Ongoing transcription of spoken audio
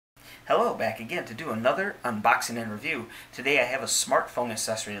Hello, back again to do another unboxing and review. Today I have a smartphone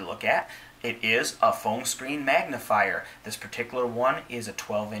accessory to look at. It is a phone screen magnifier. This particular one is a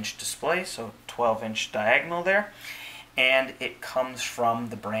 12-inch display, so 12-inch diagonal there, and it comes from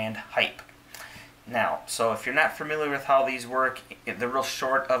the brand Hype. Now, so if you're not familiar with how these work, the real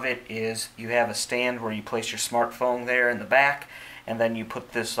short of it is you have a stand where you place your smartphone there in the back, and then you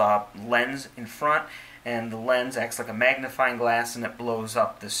put this lens in front, and the lens acts like a magnifying glass and it blows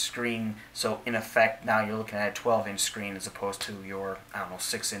up the screen. So in effect, now you're looking at a 12-inch screen as opposed to your,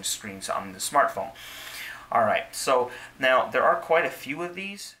 6-inch screen on the smartphone. Alright, so now there are quite a few of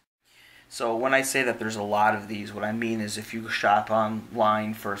these. So when I say that there's a lot of these, what I mean is if you shop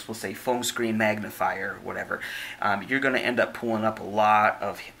online for, we'll say, phone screen magnifier or whatever, you're going to end up pulling up a lot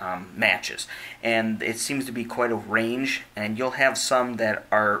of matches. And it seems to be quite a range, and you'll have some that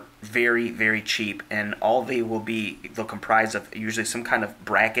are very, very cheap, and all they'll comprise of usually some kind of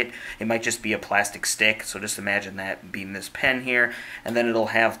bracket. It might just be a plastic stick, so just imagine that being this pen here, and then it'll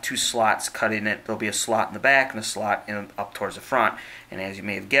have two slots cut in it. There'll be a slot in the back and a slot up towards the front, and as you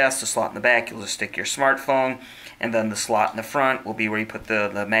may have guessed, the slot in the back you'll just stick your smartphone, and then the slot in the front will be where you put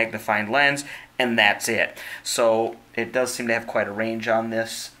the magnifying lens, and that's it. So it does seem to have quite a range on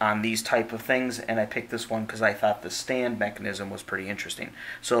these type of things, and I picked this one because I thought the stand mechanism was pretty interesting.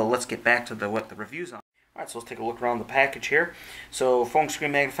 So let's get back to what the review's on. Alright, so let's take a look around the package here. So phone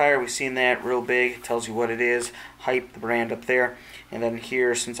screen magnifier, we've seen that real big, it tells you what it is, Hype, the brand up there, and then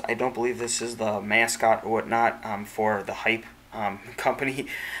here, since I don't believe this is the mascot or whatnot for the Hype company,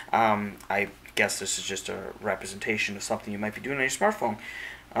 I guess this is just a representation of something you might be doing on your smartphone.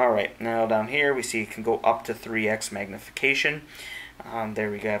 Alright, now down here we see it can go up to 3x magnification.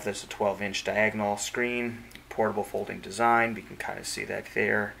 There we go, there's a 12-inch diagonal screen, portable folding design. We can kind of see that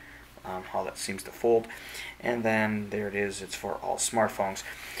there, how that seems to fold. And then there it is, it's for all smartphones.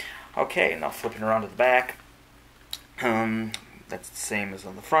 Okay, now flipping around to the back. That's the same as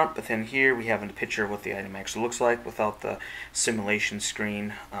on the front, but then here we have a picture of what the item actually looks like without the simulation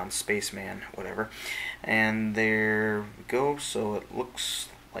screen, spaceman, whatever. And there we go, so it looks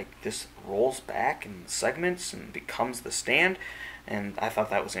like this rolls back in segments and becomes the stand, and I thought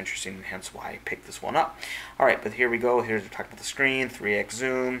that was interesting, and hence why I picked this one up. Alright, but here we go, here's we're talking about the screen, 3x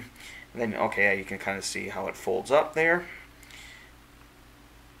zoom, and then okay, you can kind of see how it folds up there.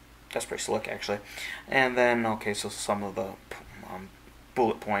 That's pretty slick, actually. And then, okay, so some of the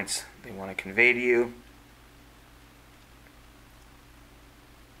bullet points they want to convey to you.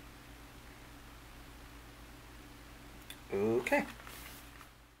 Okay.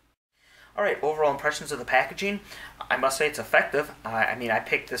 Alright, overall impressions of the packaging. I must say it's effective. I mean, I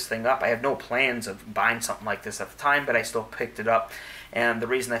picked this thing up. I had no plans of buying something like this at the time, but I still picked it up. And the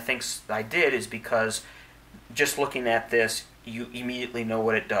reason I think I did is because just looking at this, you immediately know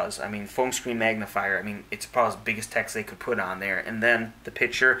what it does. I mean, phone screen magnifier, I mean, it's probably the biggest text they could put on there. And then the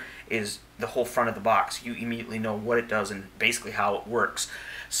picture is the whole front of the box. You immediately know what it does and basically how it works.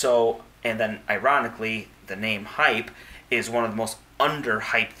 So, and then ironically, the name Hype is one of the most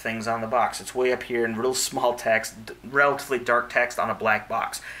under-hyped things on the box. It's way up here in real small text, relatively dark text on a black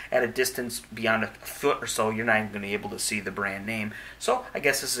box. At a distance beyond a foot or so, you're not even going to be able to see the brand name. So I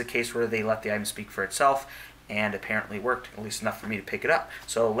guess this is a case where they let the item speak for itself, and apparently worked, at least enough for me to pick it up.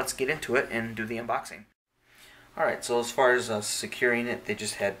 So let's get into it and do the unboxing. Alright, so as far as securing it, they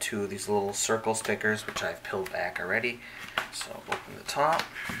just had two of these little circle stickers, which I've peeled back already. So open the top.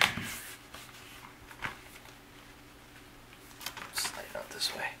 Slide it out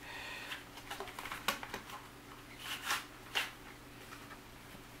this way.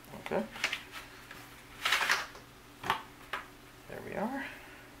 Okay. There we are.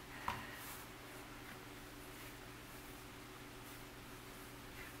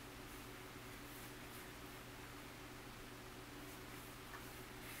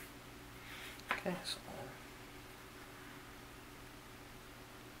 Okay, so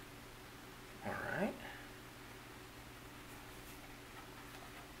alright.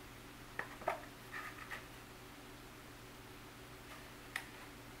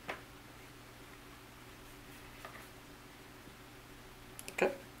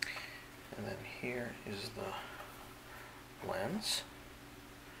 Okay. And then here is the lens.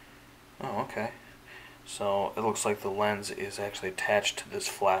 Oh, okay. So it looks like the lens is actually attached to this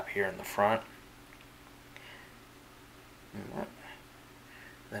flap here in the front.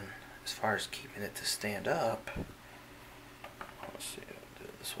 Then as far as keeping it to stand up, let's see, I'll do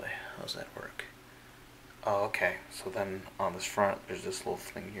it this way. How's that work? Oh, okay. So then on this front, there's this little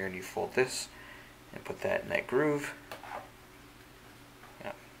thing here, and you fold this and put that in that groove.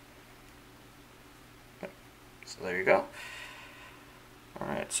 Yeah. So there you go.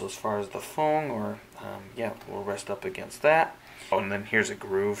 Alright, so as far as the phone, or yeah, we'll rest up against that. Oh, and then here's a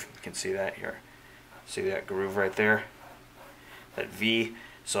groove. You can see that here. See that groove right there? That V.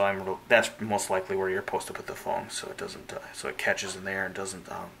 So that's most likely where you're supposed to put the phone, so it doesn't, so it catches in there and doesn't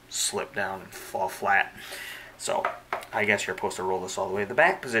slip down and fall flat. So I guess you're supposed to roll this all the way to the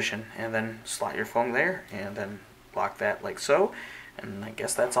back position, and then slot your phone there, and then lock that like so. And I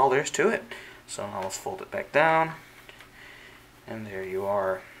guess that's all there's to it. So now let's fold it back down, and there you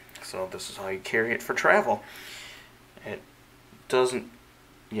are. So this is how you carry it for travel. It doesn't,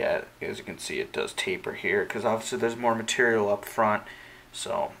 yeah, as you can see, it does taper here because obviously there's more material up front,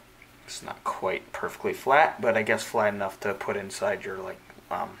 so it's not quite perfectly flat, but I guess flat enough to put inside your, like,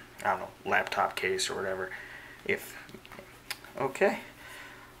 I don't know, laptop case or whatever, if, okay,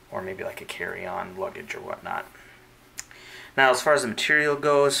 or maybe like a carry-on luggage or whatnot. Now, as far as the material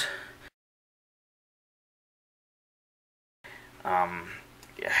goes,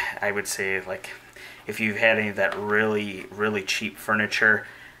 yeah, I would say, like, if you've had any of that really, really cheap furniture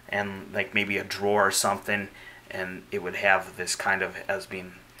and like maybe a drawer or something, and it would have this kind of as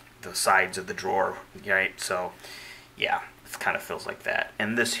being the sides of the drawer, right? So yeah, it kind of feels like that.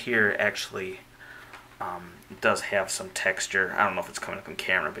 And this here actually does have some texture. I don't know if it's coming up on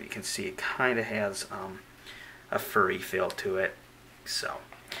camera, but you can see it kind of has a furry feel to it. So,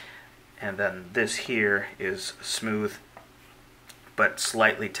 and then this here is smooth but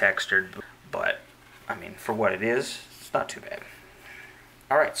slightly textured, but I mean, for what it is, it's not too bad.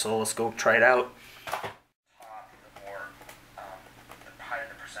 Alright, so let's go try it out. The higher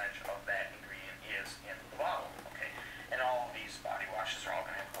the percentage of that ingredient is in the bottle, okay? And all of these body washes are all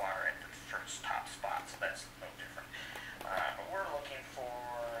going to have water at the first top spot, so that's no different. But we're looking for,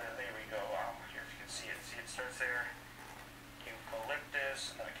 there we go, here if you can see it starts there,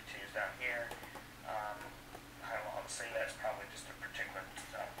 eucalyptus, and then it continues down here. I don't know how to say that, it's probably just a particular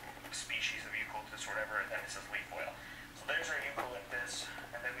species of eucalyptus or whatever, and then it says leaf oil. So there's our eucalyptus,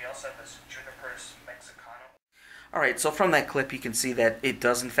 and then we also have this Juniperus mexicana. Alright, so from that clip you can see that it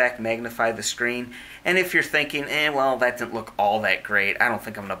does in fact magnify the screen, and if you're thinking, well, that didn't look all that great, I don't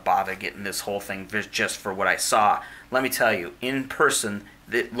think I'm going to bother getting this whole thing just for what I saw. Let me tell you, in person,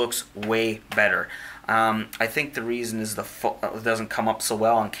 it looks way better. I think the reason is it doesn't come up so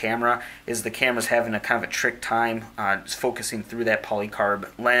well on camera is the camera's having a kind of a trick time focusing through that polycarb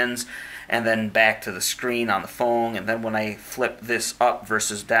lens and then back to the screen on the phone, and then when I flip this up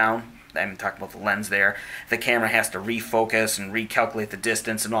versus down, I'm talking about the lens there, the camera has to refocus and recalculate the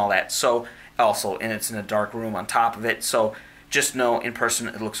distance and all that. So also, and it's in a dark room on top of it, so just know in person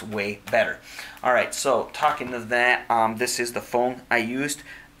it looks way better. Alright, so talking of that, this is the phone I used.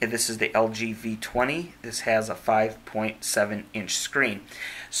 This is the LG V20. This has a 5.7-inch screen.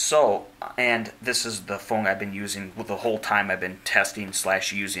 So, and this is the phone I've been using the whole time I've been testing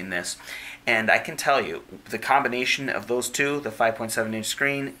 / using this. And I can tell you, the combination of those two, the 5.7-inch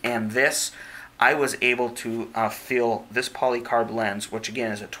screen and this, I was able to feel this polycarb lens, which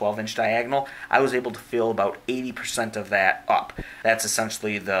again is a 12-inch diagonal, I was able to feel about 80% of that up. That's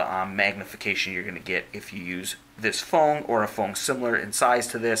essentially the magnification you're going to get if you use this phone or a phone similar in size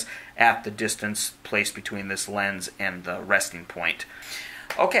to this at the distance placed between this lens and the resting point.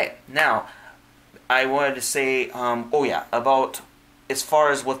 Okay, now I wanted to say, oh yeah, about as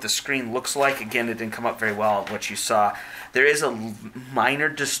far as what the screen looks like. Again, it didn't come up very well what you saw. There is a minor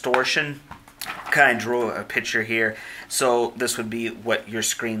distortion. Kind of drew a picture here, so this would be what your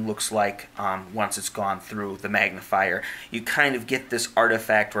screen looks like once it's gone through the magnifier. You kind of get this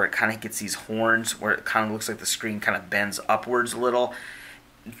artifact where it kind of gets these horns where it kind of looks like the screen kind of bends upwards a little.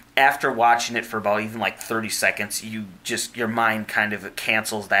 After watching it for about even like 30 seconds, your mind kind of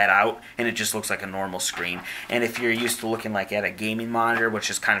cancels that out, and it just looks like a normal screen. And if you're used to looking like at a gaming monitor, which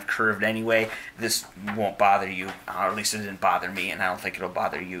is kind of curved anyway, this won't bother you, or at least it didn't bother me, and I don't think it'll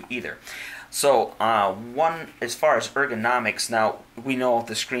bother you either. So, as far as ergonomics, now we know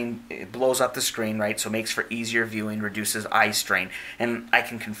the screen, it blows up the screen, right? So it makes for easier viewing, reduces eye strain, and I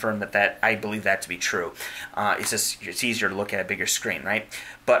can confirm that I believe that to be true. It's easier to look at a bigger screen, right?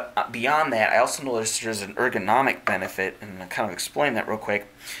 But beyond that, I also noticed there's an ergonomic benefit, and I'll kind of explain that real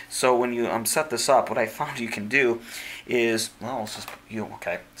quick. So when you set this up, what I found you can do is, well, let's just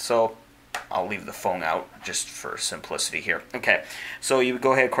okay. So I'll leave the phone out just for simplicity here. Okay, so you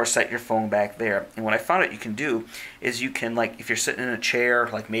go ahead, of course, set your phone back there. And what I found out you can do is you can, like, if you're sitting in a chair,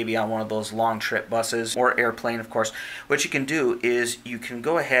 like maybe on one of those long trip buses or airplane, of course, what you can do is you can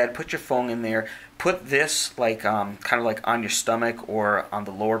go ahead, put your phone in there, put this like kind of like on your stomach or on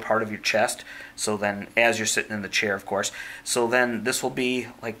the lower part of your chest. So then, as you're sitting in the chair, of course. So then this will be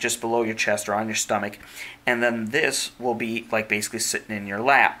like just below your chest or on your stomach, and then this will be like basically sitting in your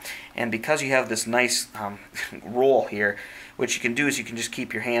lap. And because you have this nice roll here, what you can do is you can just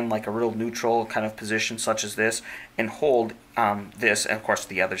keep your hand like a real neutral kind of position, such as this, and hold this, and of course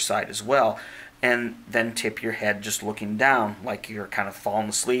the other side as well. And then tip your head just looking down like you're kind of falling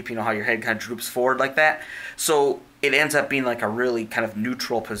asleep. You know how your head kind of droops forward like that? So it ends up being like a really kind of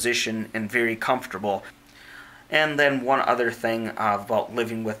neutral position and very comfortable. And then one other thing about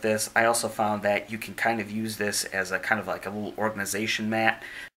living with this, I also found that you can kind of use this as a kind of like a little organization mat.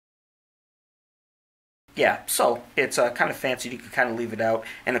 Yeah, so it's kind of fancy. You can kind of leave it out,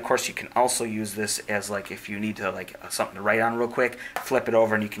 and of course you can also use this as like if you need to like something to write on real quick, flip it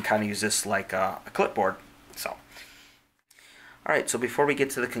over and you can kind of use this like a clipboard. So alright, so before we get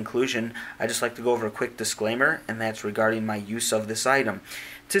to the conclusion, I'd just like to go over a quick disclaimer, and that's regarding my use of this item.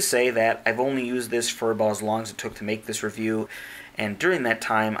 To say that I've only used this for about as long as it took to make this review, and during that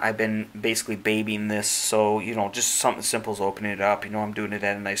time I've been basically babying this, so you know, just something simple as opening it up. You know, I'm doing it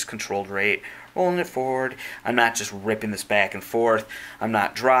at a nice controlled rate, rolling it forward. I'm not just ripping this back and forth. I'm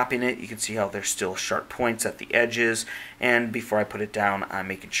not dropping it. You can see how there's still sharp points at the edges, and before I put it down, I'm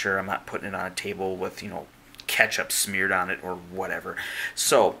making sure I'm not putting it on a table with, you know, ketchup smeared on it or whatever.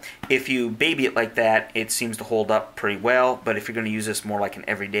 So if you baby it like that, it seems to hold up pretty well. But if you're going to use this more like an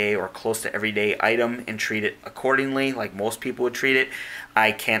everyday or close to everyday item and treat it accordingly like most people would treat it,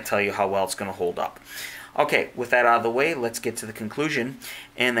 I can't tell you how well it's going to hold up. Okay, with that out of the way, let's get to the conclusion,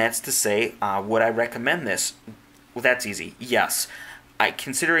 and that's to say, would I recommend this? Well, that's easy. Yes.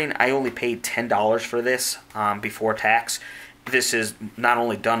 Considering I only paid $10 for this before tax, this is not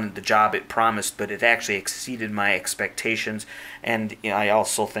only done the job it promised, but it actually exceeded my expectations. And you know, I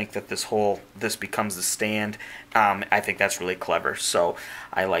also think that this becomes the stand. I think that's really clever, so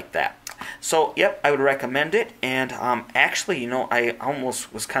I like that. So yep, I would recommend it. And actually, you know, I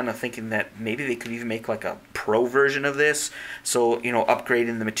almost was kind of thinking that maybe they could even make like a pro version of this, so you know,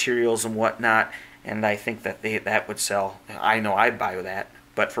 upgrading the materials and whatnot. And I think that that would sell. I know I'd buy that.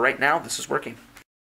 But for right now, this is working.